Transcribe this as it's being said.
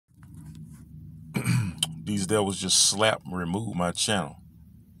these devils just slap remove my channel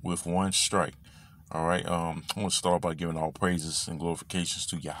with one strike. All right. I want to start by giving all praises and glorifications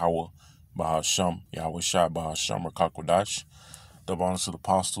to Yahweh, Bahasham, Yahweh Shai, Bahasham, Rakakwadash, the honors to the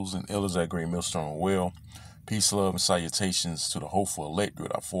apostles and elders at Great Millstone Well. Peace, love, and salutations to the hopeful elect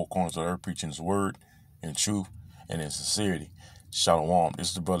with our four corners of the earth, preaching his word in truth and in sincerity. Shalom. This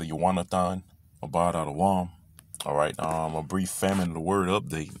is the brother Yawanathan, Abad out of Wam. All right. A brief famine of the word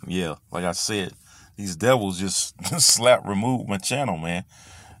update. Yeah, like I said, these devils just slap remove my channel, man.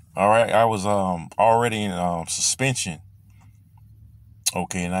 All right. I was already in suspension.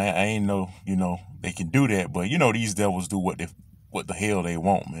 Okay, and I ain't know, they can do that, but these devils do what the hell they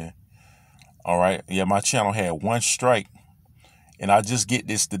want, man. All right. Yeah, my channel had one strike, and I just get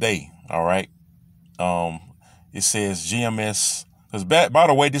this today. All right. It says GMS, because by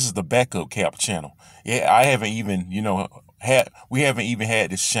the way, this is the backup cap channel. Yeah, I haven't even, we haven't even had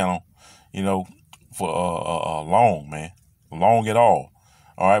this channel, for long, man, long at all.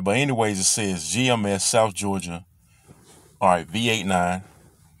 All right. But anyways, it says GMS South Georgia. All right. V89.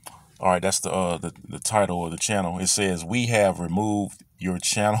 All right. That's the title of the channel. It says, we have removed your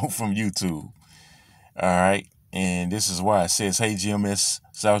channel from YouTube. All right. And this is why it says, hey, GMS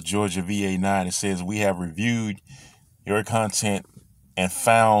South Georgia VA9. It says, we have reviewed your content and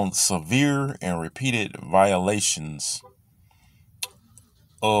found severe and repeated violations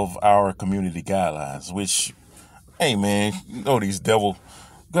of our community guidelines, which, hey, man, these devil,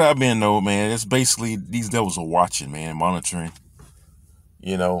 God man, man, it's basically these devils are watching, man, monitoring,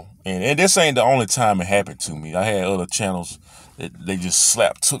 and this ain't the only time it happened to me. I had other channels that they just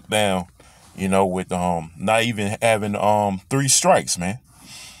took down, with not even having 3 strikes, man.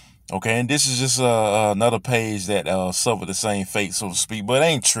 Okay, and this is just another page that suffered the same fate, so to speak, but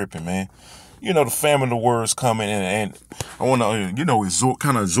ain't tripping, man. The famine of the words coming, and I want to,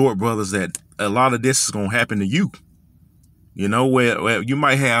 exhort brothers that a lot of this is gonna happen to you. Where you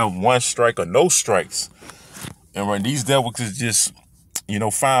might have 1 strike or no strikes, and when these devils could just,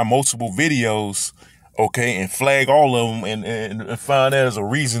 find multiple videos, okay, and flag all of them and find that as a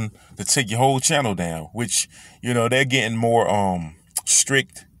reason to take your whole channel down, which, they're getting more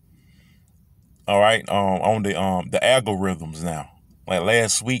strict, all right, on the algorithms now. Like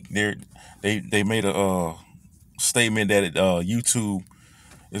last week, they made a statement that YouTube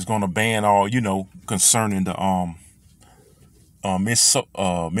is going to ban all, concerning the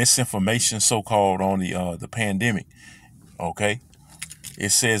misinformation, so-called, on the pandemic. Okay.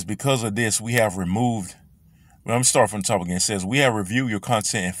 It says, because of this, we have removed, let me start from the top again. It says, we have reviewed your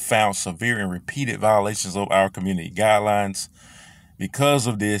content and found severe and repeated violations of our community guidelines. Because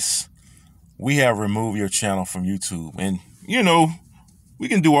of this, we have removed your channel from YouTube. And, we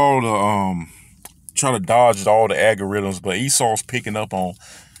can do all the, try to dodge all the algorithms, but Esau's picking up on,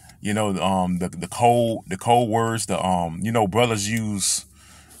 the code words, brothers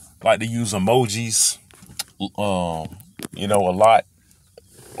like to use emojis,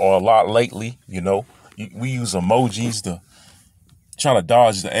 a lot lately, we use emojis to try to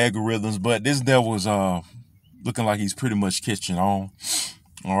dodge the algorithms, but this devil is looking like he's pretty much catching on.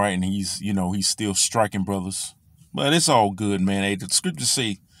 All right, and he's still striking brothers, but it's all good, man. Hey, the scriptures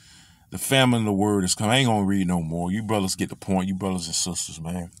say the famine of the word is coming. I ain't gonna read no more. You brothers get the point, you brothers and sisters,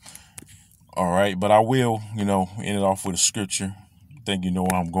 man. All right, but I will, end it off with a scripture. I think you know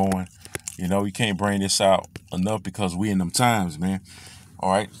where I'm going. You can't bring this out enough because we in them times, man. All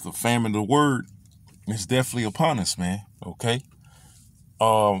right, the famine of the word is definitely upon us, man. Okay.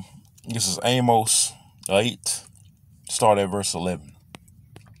 This is Amos 8, start at verse 11.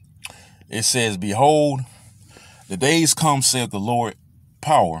 It says, behold, the days come, saith the Lord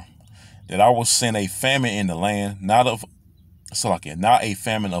power, that I will send a famine in the land, not a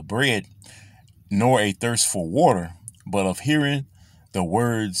famine of bread, nor a thirst for water, but of hearing the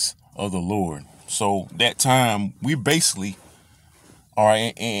words of the Lord. So that time, we basically are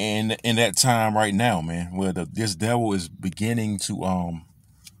in that time right now, man, where this devil is beginning to,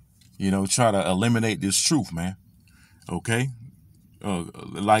 try to eliminate this truth, man. Okay.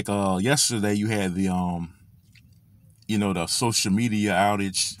 Like yesterday, you had the, the social media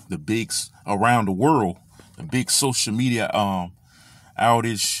outage, the bigs around the world, the big social media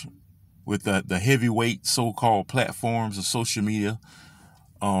outage with the heavyweight so-called platforms of social media,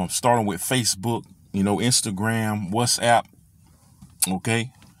 starting with Facebook, Instagram, WhatsApp.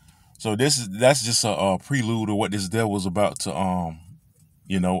 Okay, so that's just a prelude of what this devil is about to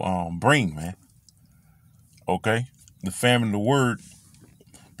bring, man. Okay, the famine of the word,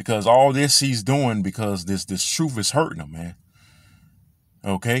 because all this he's doing because this truth is hurting him, man.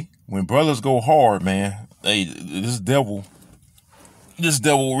 Okay, when brothers go hard, man, this devil, this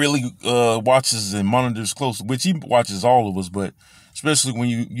devil really watches and monitors closely, which he watches all of us, but especially when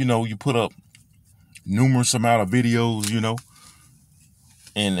you put up numerous amount of videos,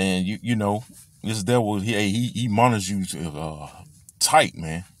 and this devil he monitors you tight,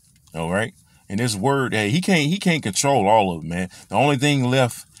 man. All right, and this word, hey, he can't control all of it, man. The only thing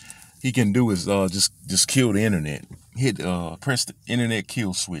left he can do is just kill the internet. Press the internet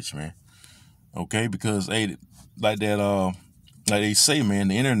kill switch, man. Okay, because hey, like they say, man,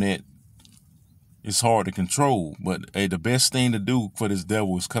 the internet is hard to control. But hey, the best thing to do for this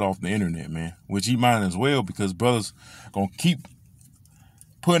devil is cut off the internet, man. Which he might as well, because brothers gonna keep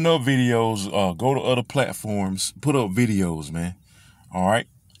putting up videos. Go to other platforms, put up videos, man. All right,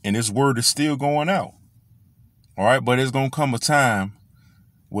 and this word is still going out. All right, but it's gonna come a time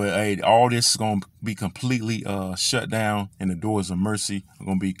where hey, all this is gonna be completely shut down, and the doors of mercy are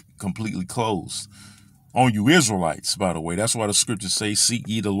gonna be completely closed on you Israelites. By the way, that's why the scriptures say, "Seek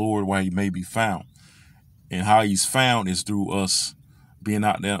ye the Lord while he may be found," and how he's found is through us being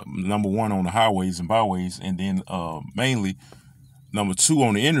out there. Number one, on the highways and byways, and then mainly number two,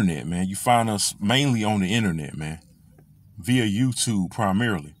 on the internet, man. You find us mainly on the internet, man, via YouTube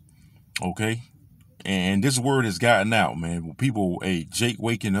primarily. Okay. And this word has gotten out, man. People, hey, Jake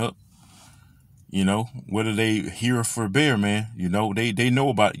waking up, whether they hear or forbear, man, they know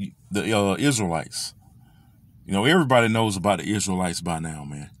about the Israelites. Everybody knows about the Israelites by now,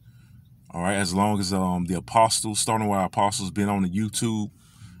 man. All right, as long as the apostles, starting with our apostles, been on the YouTube,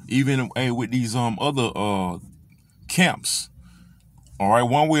 even with these other camps. All right,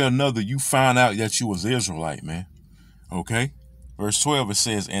 one way or another, you find out that you was Israelite, man. Okay, verse 12 it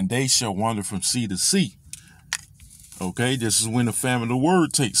says, "And they shall wander from sea to sea." Okay, this is when the famine of the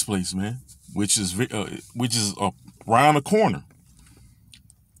word takes place, man, which is around the corner.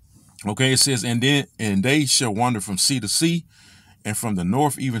 Okay, it says, and they shall wander from sea to sea, and from the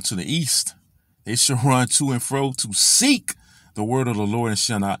north even to the east. They shall run to and fro to seek the word of the Lord and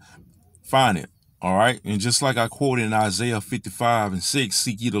shall not find it. All right, and just like I quoted in Isaiah 55:6,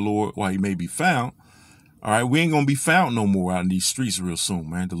 "Seek ye the Lord while he may be found." All right, we ain't gonna be found no more out in these streets real soon,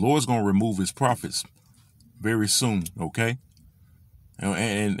 man. The Lord's gonna remove his prophets very soon. Okay,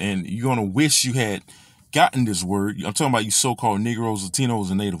 and you're gonna wish you had gotten this word. I'm talking about you so-called Negroes, Latinos,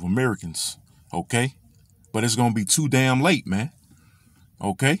 and Native Americans. Okay, but it's gonna be too damn late, man.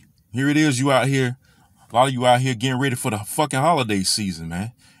 Okay, here it is. You out here, a lot of you out here getting ready for the fucking holiday season,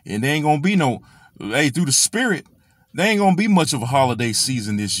 man. And there ain't gonna be no, hey, through the spirit, there ain't gonna be much of a holiday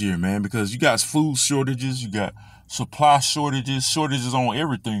season this year, man, because you got food shortages, you got supply shortages on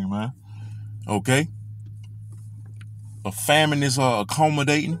everything, man. Okay, a famine is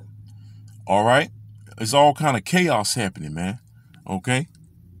accommodating. All right, it's all kind of chaos happening, man. Okay,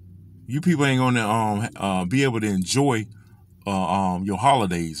 you people ain't gonna be able to enjoy your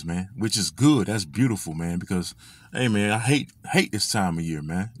holidays, man, which is good. That's beautiful, man, because hey, man, I hate this time of year,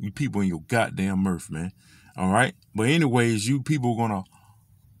 man. You people in your goddamn mirth, man. All right, but anyways, you people gonna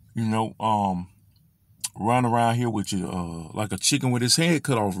run around here with you like a chicken with his head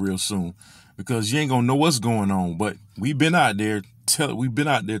cut off real soon, because you ain't gonna know what's going on. But we've been out there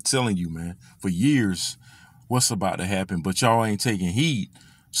telling you, man, for years what's about to happen, but y'all ain't taking heed.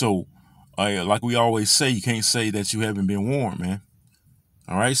 So like we always say, you can't say that you haven't been warned, man.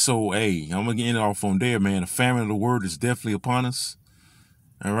 All right, so hey, I'm gonna get it off on there, man. The famine of the word is definitely upon us.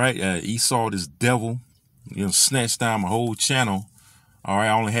 All right, Esau, this devil, snatched down my whole channel. All right,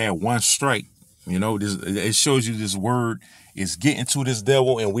 I only had one strike. It shows you this word is getting to this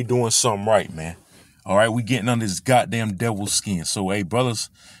devil, and we doing something right, man. All right, we getting under this goddamn devil's skin. So hey, brothers,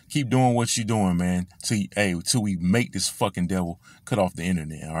 keep doing what you're doing, man. Till we make this fucking devil cut off the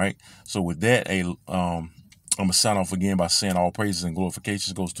internet. All right. So with that, hey, I'm gonna sign off again by saying all praises and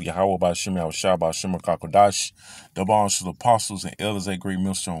glorifications goes to Yahweh by Shem Yahushua by Shem Kakodash, the bonds to the apostles and elders at Great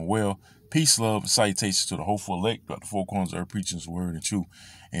Millstone Well. Peace, love, and salutations to the hopeful elect throughout the four corners of earth, preaching his word in truth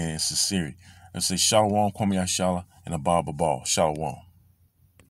and sincerity. Let's say Shalom, Kwame Yashala, and Abba Babal. Shalom.